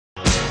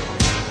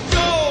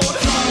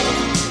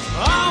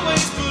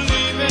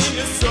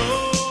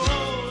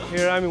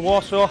I am in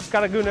Warsaw.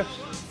 Karagounis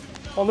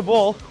on the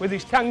ball with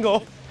his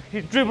tango.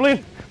 He's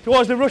dribbling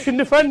towards the Russian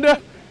defender.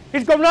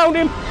 He's gone round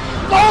him.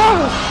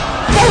 Oh!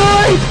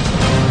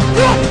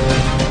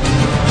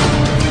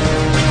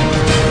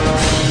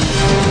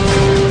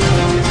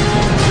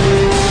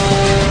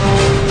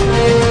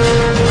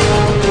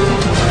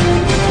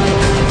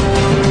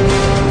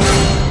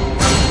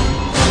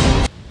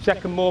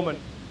 Second moment,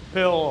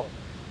 Pirlo,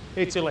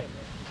 Italy.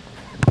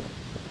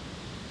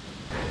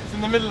 It's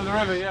in the middle of the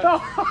river, yeah.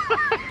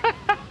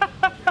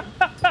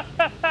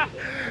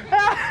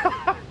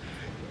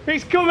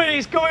 He's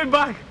coming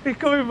back, he's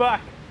coming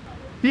back.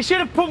 You should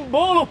have pumped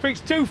ball up,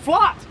 it's too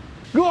flat.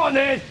 Go on,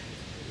 Ed.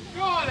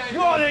 Go on, Ed.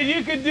 Go on, Ed,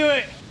 you can do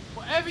it.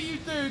 Whatever you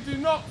do, do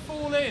not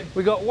fall in.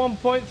 We got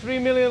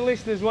 1.3 million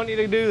listeners want you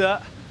to do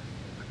that.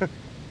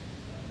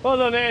 Well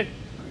done, Ed.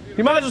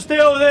 You might as well stay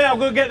over there, I'm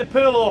going to get the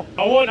Pirlo.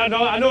 I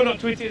know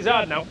not to hit it as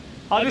hard now.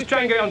 I'll just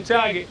try and get it on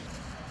target.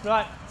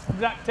 Right,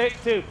 Zach, take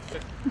two.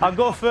 I'll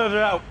go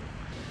further out.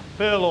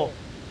 Pirlo,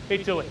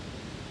 Italy.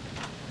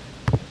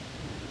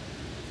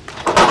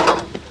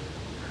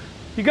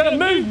 You got to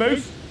move,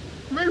 Moose.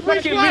 Move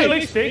Make it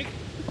realistic.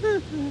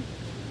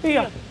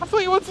 Here. I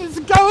thought you wanted it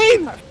to go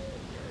in.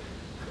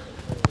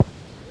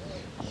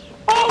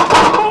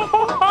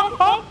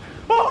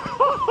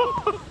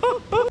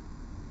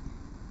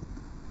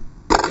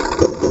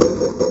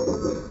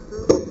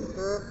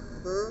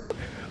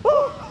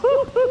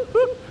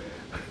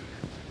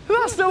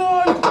 That's the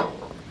one!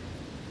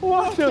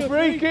 What a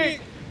free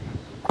kick!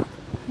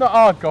 Not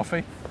hard,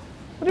 Goughie.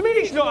 What do you mean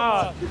it's not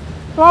hard?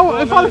 Well,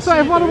 if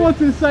I'd wanted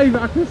to save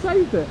it, I could have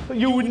saved it.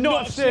 You would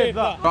not have saved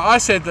that. But I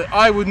said that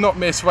I would not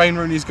miss Wayne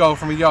Rooney's goal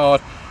from a yard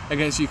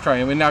against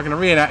Ukraine. We're now going to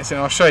reenact it and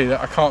I'll show you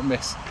that I can't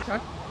miss. Okay.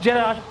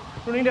 Gerard,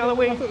 running down the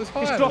wing, he's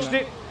crossed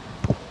it.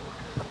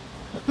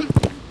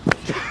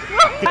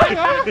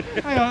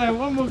 Hang on,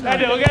 one more time.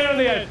 Ed, get on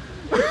the end.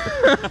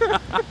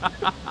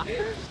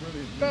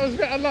 That was a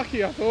bit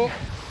unlucky, I thought.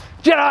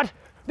 Gerard,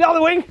 down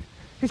the wing,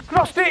 he's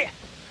crossed it.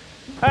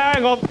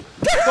 Hang on,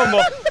 one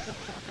more.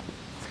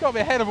 It's got to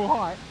be a headable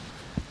height.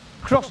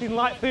 Crossing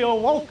like Theo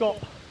Walcott.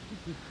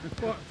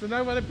 What, to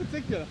no one in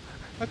particular?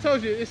 I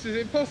told you, this is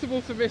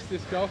impossible to miss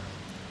this goal.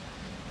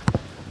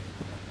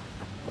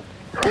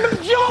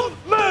 Jump,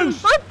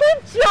 Moose! I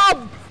did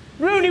jump!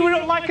 Rooney went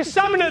up like a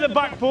salmon at the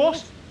back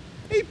post.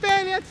 He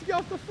barely had to get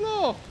off the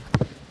floor.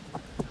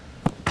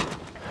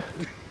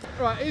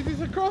 Right, is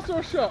this a cross or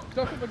a shot?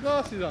 Because I put my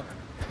glasses on. I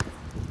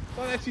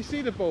can't actually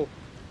see the ball.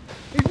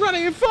 He's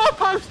running in far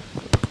post!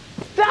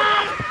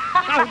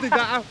 How did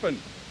that happen?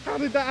 How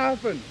did that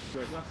happen?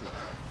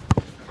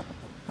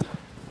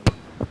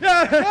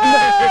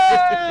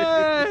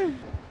 Yay!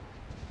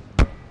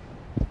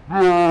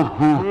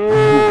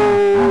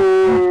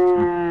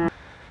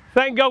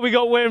 Thank God we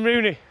got Wayne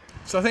Rooney.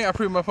 So I think I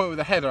proved my point with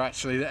the header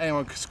actually, that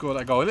anyone could score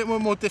that goal. A little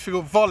more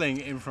difficult volleying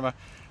it in from a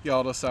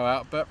yard or so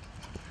out, but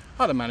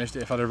I'd have managed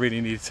it if I'd have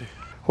really needed to.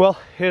 Well,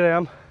 here I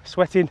am,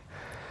 sweating,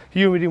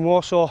 humid in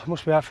Warsaw.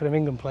 Must be hard for them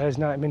England players,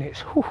 90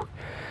 minutes. Whew.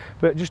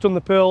 But just done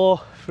the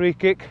Pirlo, free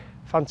kick,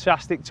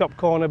 fantastic, top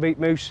corner, beat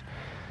Moose.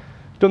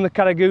 Done the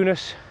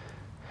Karagounis,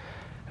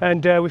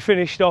 and we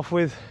finished off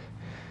with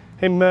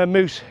him,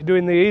 Moose,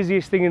 doing the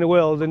easiest thing in the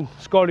world and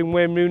scoring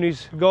Wayne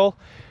Rooney's goal.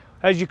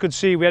 As you could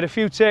see, we had a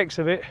few takes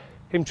of it,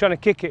 him trying to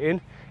kick it in.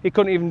 He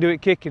couldn't even do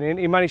it kicking in.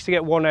 He managed to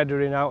get one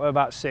header in out of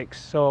about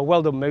 6. So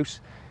well done,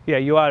 Moose. Yeah,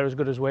 you are as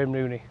good as Wayne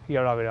Rooney.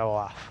 You're having a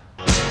laugh.